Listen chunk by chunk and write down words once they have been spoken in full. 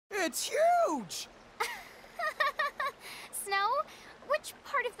It's huge! Snow, which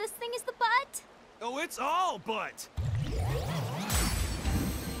part of this thing is the butt? Oh, it's all butt!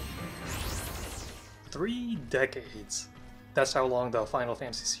 3 decades. That's how long the Final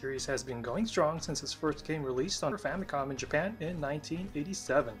Fantasy series has been going strong since its first game released on Famicom in Japan in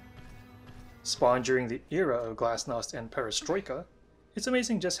 1987. Spawned during the era of Glasnost and Perestroika, it's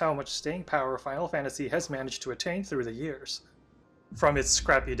amazing just how much staying power Final Fantasy has managed to attain through the years. From its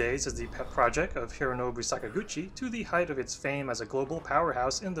scrappy days as the pet project of Hironobu Sakaguchi to the height of its fame as a global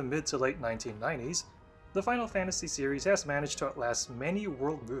powerhouse in the mid to late 1990s, the Final Fantasy series has managed to outlast many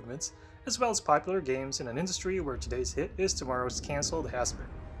world movements as well as popular games in an industry where today's hit is tomorrow's cancelled has-been.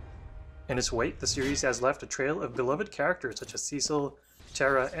 In its wake, the series has left a trail of beloved characters such as Cecil,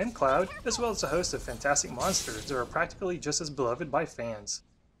 Terra, and Cloud, as well as a host of fantastic monsters that are practically just as beloved by fans.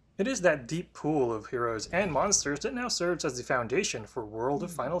 It is that deep pool of heroes and monsters that now serves as the foundation for World of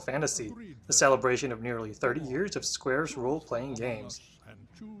Final Fantasy, the celebration of nearly 30 years of Square's role-playing games.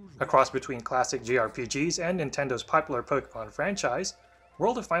 A cross between classic JRPGs and Nintendo's popular Pokemon franchise,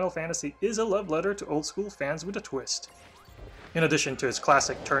 World of Final Fantasy is a love letter to old-school fans with a twist. In addition to its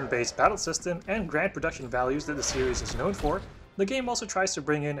classic turn-based battle system and grand production values that the series is known for, the game also tries to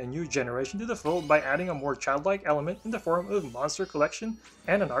bring in a new generation to the fold by adding a more childlike element in the form of monster collection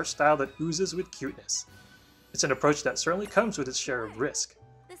and an art style that oozes with cuteness. It's an approach that certainly comes with its share of risk.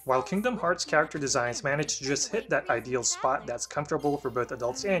 While Kingdom Hearts character designs manage to just hit that ideal spot that's comfortable for both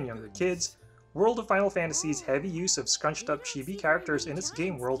adults and younger kids, World of Final Fantasy's heavy use of scrunched-up chibi characters in its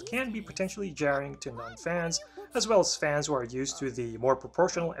game world can be potentially jarring to non-fans, as well as fans who are used to the more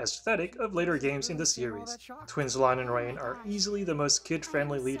proportional aesthetic of later games in the series. Twins Lon and Rain are easily the most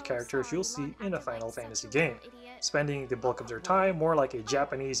kid-friendly lead characters you'll see in a Final Fantasy game, spending the bulk of their time more like a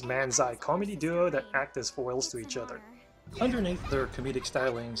Japanese manzai comedy duo that act as foils to each other. Underneath their comedic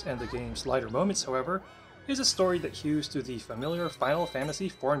stylings and the game's lighter moments, however, is a story that hews to the familiar Final Fantasy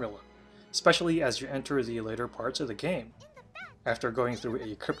formula, especially as you enter the later parts of the game. After going through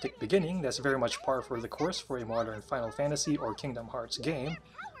a cryptic beginning that's very much par for the course for a modern Final Fantasy or Kingdom Hearts game,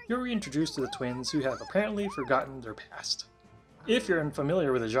 you're reintroduced to the twins who have apparently forgotten their past. If you're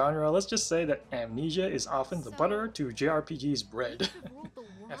unfamiliar with the genre, let's just say that amnesia is often the butter to JRPG's bread.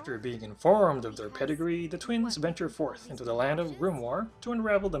 After being informed of their pedigree, the twins venture forth into the land of Grimoire to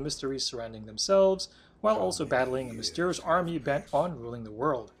unravel the mysteries surrounding themselves, while also battling a mysterious army bent on ruling the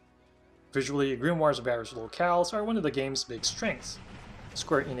world. Visually, Grimoire's various locales are one of the game's big strengths.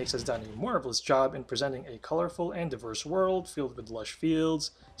 Square Enix has done a marvelous job in presenting a colorful and diverse world filled with lush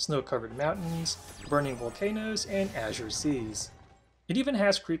fields, snow-covered mountains, burning volcanoes, and azure seas. It even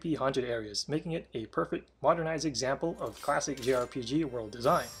has creepy haunted areas, making it a perfect modernized example of classic JRPG world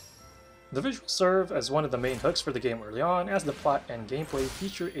design. The visuals serve as one of the main hooks for the game early on, as the plot and gameplay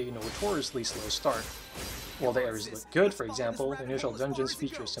feature a notoriously slow start. While the areas look good, for example, the initial dungeons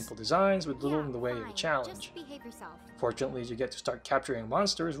feature simple designs with little in the way of a challenge. Fortunately, you get to start capturing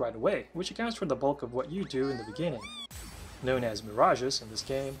monsters right away, which accounts for the bulk of what you do in the beginning. Known as mirages in this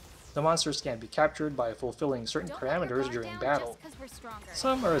game, the monsters can be captured by fulfilling certain parameters during battle.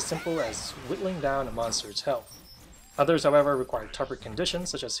 Some are as simple as whittling down a monster's health. Others, however, require tougher conditions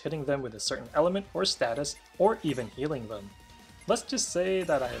such as hitting them with a certain element or status, or even healing them. Let's just say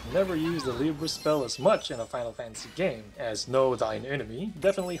that I have never used the Libra spell as much in a Final Fantasy game, as Know Thine Enemy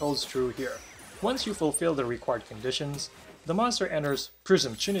definitely holds true here. Once you fulfill the required conditions, the monster enters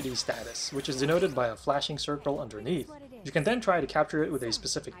Prismtunity status, which is denoted by a flashing circle underneath. You can then try to capture it with a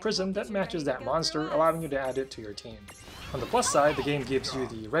specific prism that matches that monster, allowing you to add it to your team. On the plus side, the game gives you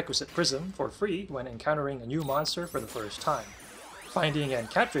the requisite prism for free when encountering a new monster for the first time. Finding and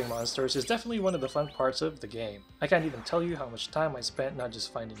capturing monsters is definitely one of the fun parts of the game. I can't even tell you how much time I spent not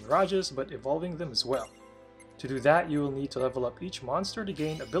just finding mirages, but evolving them as well. To do that, you will need to level up each monster to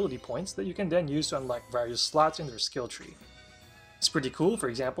gain ability points that you can then use to unlock various slots in their skill tree. It's pretty cool, for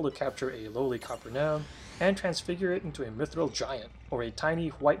example, to capture a lowly copper gnome and transfigure it into a mithril giant, or a tiny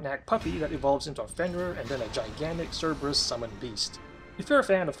white knack puppy that evolves into a Fenrir and then a gigantic Cerberus summoned beast. If you're a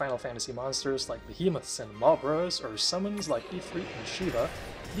fan of Final Fantasy monsters like Behemoths and Malbros, or summons like Ifrit and Shiva,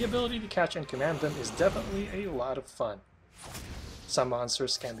 the ability to catch and command them is definitely a lot of fun. Some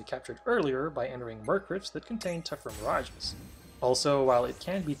monsters can be captured earlier by entering Murkrifts that contain tougher mirages. Also, while it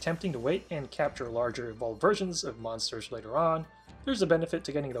can be tempting to wait and capture larger evolved versions of monsters later on, there's a benefit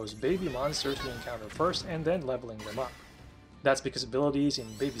to getting those baby monsters you encounter first and then leveling them up. That's because abilities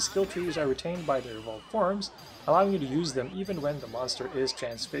in baby skill trees are retained by their evolved forms, allowing you to use them even when the monster is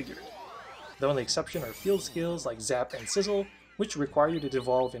transfigured. The only exception are field skills like Zap and Sizzle, which require you to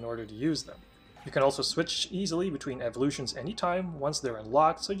devolve in order to use them. You can also switch easily between evolutions anytime once they're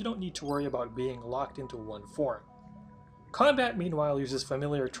unlocked, so you don't need to worry about being locked into one form. Combat, meanwhile, uses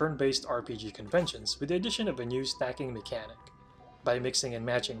familiar turn-based RPG conventions with the addition of a new stacking mechanic. By mixing and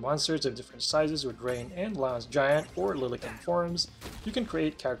matching monsters of different sizes with Rain and Lan's giant or Lilican forms, you can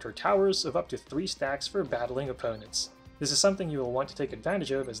create character towers of up to 3 stacks for battling opponents. This is something you will want to take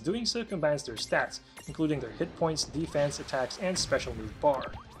advantage of, as doing so combines their stats, including their hit points, defense, attacks, and special move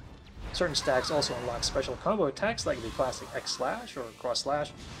bar. Certain stacks also unlock special combo attacks like the classic X-Slash or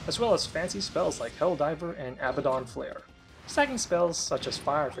Cross-Slash, as well as fancy spells like Helldiver and Abaddon Flare. Stacking spells such as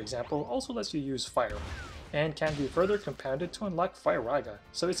Fire, for example, also lets you use Fire, and can be further compounded to unlock Fire-Raga,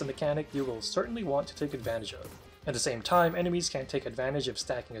 so it's a mechanic you will certainly want to take advantage of. At the same time, enemies can take advantage of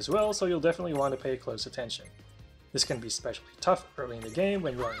stacking as well, so you'll definitely want to pay close attention. This can be especially tough early in the game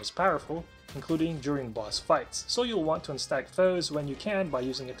when you aren't as powerful, including during boss fights, so you'll want to unstack foes when you can by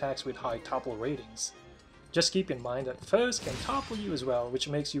using attacks with high topple ratings. Just keep in mind that foes can topple you as well, which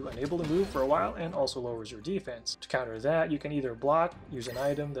makes you unable to move for a while and also lowers your defense. To counter that, you can either block, use an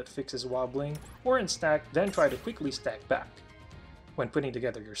item that fixes wobbling, or unstack, then try to quickly stack back. When putting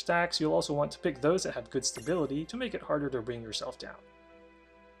together your stacks, you'll also want to pick those that have good stability to make it harder to bring yourself down.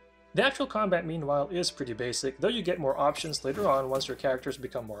 The actual combat, meanwhile, is pretty basic, though you get more options later on once your characters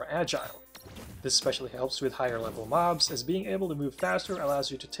become more agile. This especially helps with higher level mobs, as being able to move faster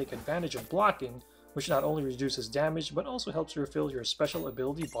allows you to take advantage of blocking, which not only reduces damage but also helps refill your special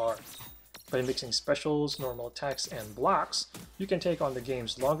ability bar. By mixing specials, normal attacks, and blocks, you can take on the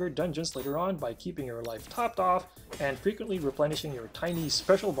game's longer dungeons later on by keeping your life topped off and frequently replenishing your tiny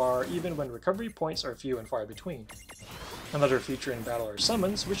special bar even when recovery points are few and far between. Another feature in battle are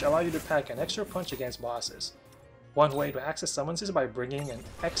summons, which allow you to pack an extra punch against bosses. One way to access summons is by bringing an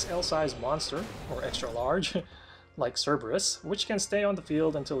XL-sized monster, or extra large, like Cerberus, which can stay on the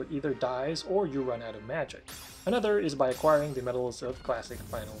field until it either dies or you run out of magic. Another is by acquiring the medals of classic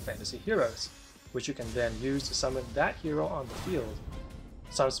Final Fantasy heroes, which you can then use to summon that hero on the field.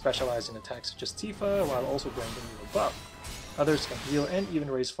 Some specialize in attacks such as Tifa, while also granting you a buff. Others can heal and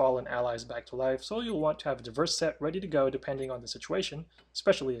even raise fallen allies back to life, so you'll want to have a diverse set ready to go depending on the situation,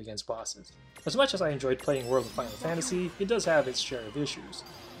 especially against bosses. As much as I enjoyed playing World of Final Fantasy, it does have its share of issues.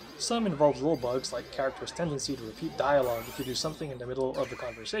 Some involve little bugs like characters' tendency to repeat dialogue if you do something in the middle of the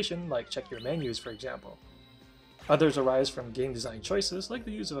conversation, like check your menus for example. Others arise from game design choices like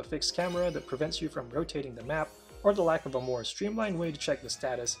the use of a fixed camera that prevents you from rotating the map, or the lack of a more streamlined way to check the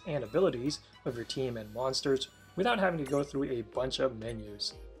status and abilities of your team and monsters without having to go through a bunch of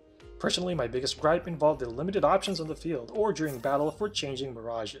menus. Personally, my biggest gripe involved the limited options on the field or during battle for changing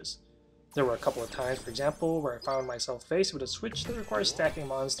mirages. There were a couple of times, for example, where I found myself faced with a switch that requires stacking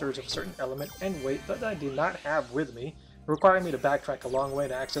monsters of a certain element and weight that I did not have with me, requiring me to backtrack a long way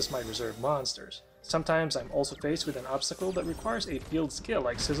to access my reserve monsters. Sometimes I'm also faced with an obstacle that requires a field skill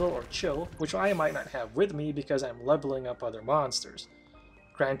like Sizzle or Chill, which I might not have with me because I'm leveling up other monsters.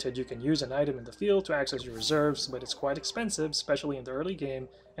 Granted, you can use an item in the field to access your reserves, but it's quite expensive, especially in the early game,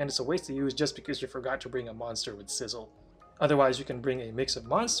 and it's a waste to use just because you forgot to bring a monster with Sizzle. Otherwise, you can bring a mix of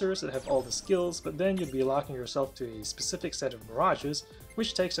monsters that have all the skills, but then you'd be locking yourself to a specific set of mirages,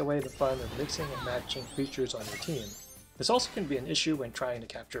 which takes away the fun of mixing and matching creatures on your team. This also can be an issue when trying to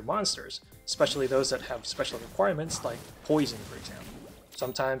capture monsters, especially those that have special requirements like poison, for example.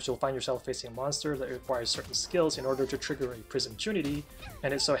 Sometimes you'll find yourself facing a monster that requires certain skills in order to trigger a Prism Trinity,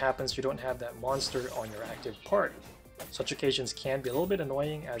 and it so happens you don't have that monster on your active party. Such occasions can be a little bit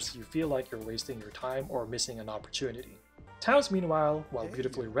annoying as you feel like you're wasting your time or missing an opportunity. Towns, meanwhile, while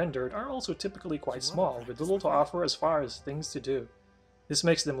beautifully rendered, are also typically quite small, with little to offer as far as things to do. This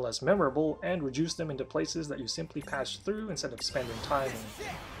makes them less memorable and reduces them into places that you simply pass through instead of spending time in.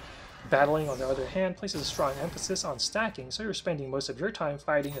 Battling, on the other hand, places a strong emphasis on stacking, so you're spending most of your time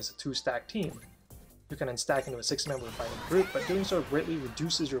fighting as a 2-stack team. You can unstack into a 6-member fighting group, but doing so greatly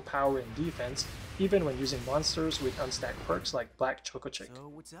reduces your power and defense, even when using monsters with unstacked perks like Black Choco Chick.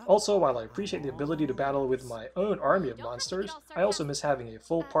 Also, while I appreciate the ability to battle with my own army of monsters, I also miss having a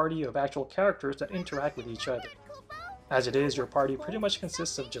full party of actual characters that interact with each other. As it is, your party pretty much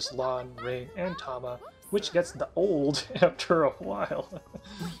consists of just Lan, Rain, and Tama, which gets old after a while.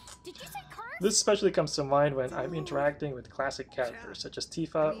 This especially comes to mind when I'm interacting with classic characters such as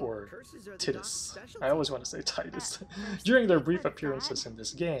Tifa or Titus. I always want to say Titus during their brief appearances in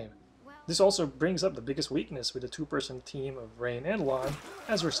this game. This also brings up the biggest weakness with the 2-person team of Rain and Lan,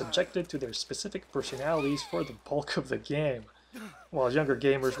 as we're subjected to their specific personalities for the bulk of the game. While younger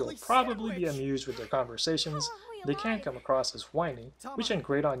gamers will probably be amused with their conversations, they can come across as whiny, which can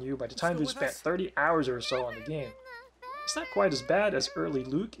grate on you by the time you've spent 30 hours or so on the game. It's not quite as bad as early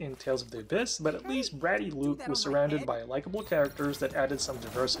Luke in Tales of the Abyss, but at least bratty Luke was surrounded by likable characters that added some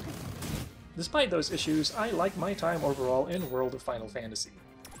diversity. Despite those issues, I like my time overall in World of Final Fantasy.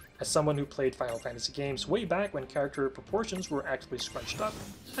 As someone who played Final Fantasy games way back when character proportions were actually scrunched up,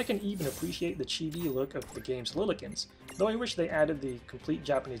 I can even appreciate the chibi look of the game's Lillikins, though I wish they added the complete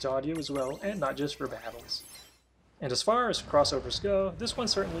Japanese audio as well, and not just for battles. And as far as crossovers go, this one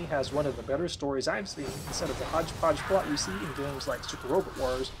certainly has one of the better stories I've seen instead of the hodgepodge plot you see in games like Super Robot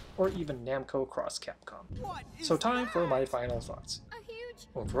Wars or even Namco Cross Capcom. So time for my final thoughts.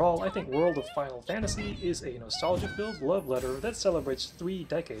 Overall, I think World of Final Fantasy is a nostalgia-filled love letter that celebrates 3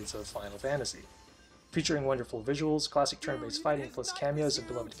 decades of Final Fantasy. Featuring wonderful visuals, classic turn-based fighting, plus cameos of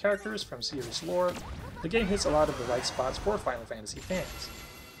beloved characters from series lore, the game hits a lot of the right spots for Final Fantasy fans.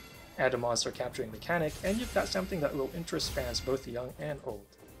 Add a monster capturing mechanic, and you've got something that will interest fans both young and old.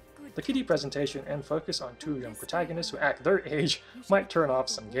 The kiddie presentation and focus on 2 young protagonists who act their age might turn off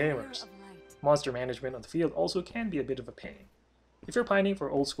some gamers. Monster management on the field also can be a bit of a pain. If you're pining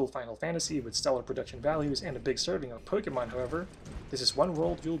for old-school Final Fantasy with stellar production values and a big serving of Pokemon, however, this is one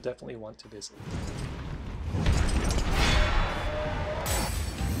world you'll definitely want to visit.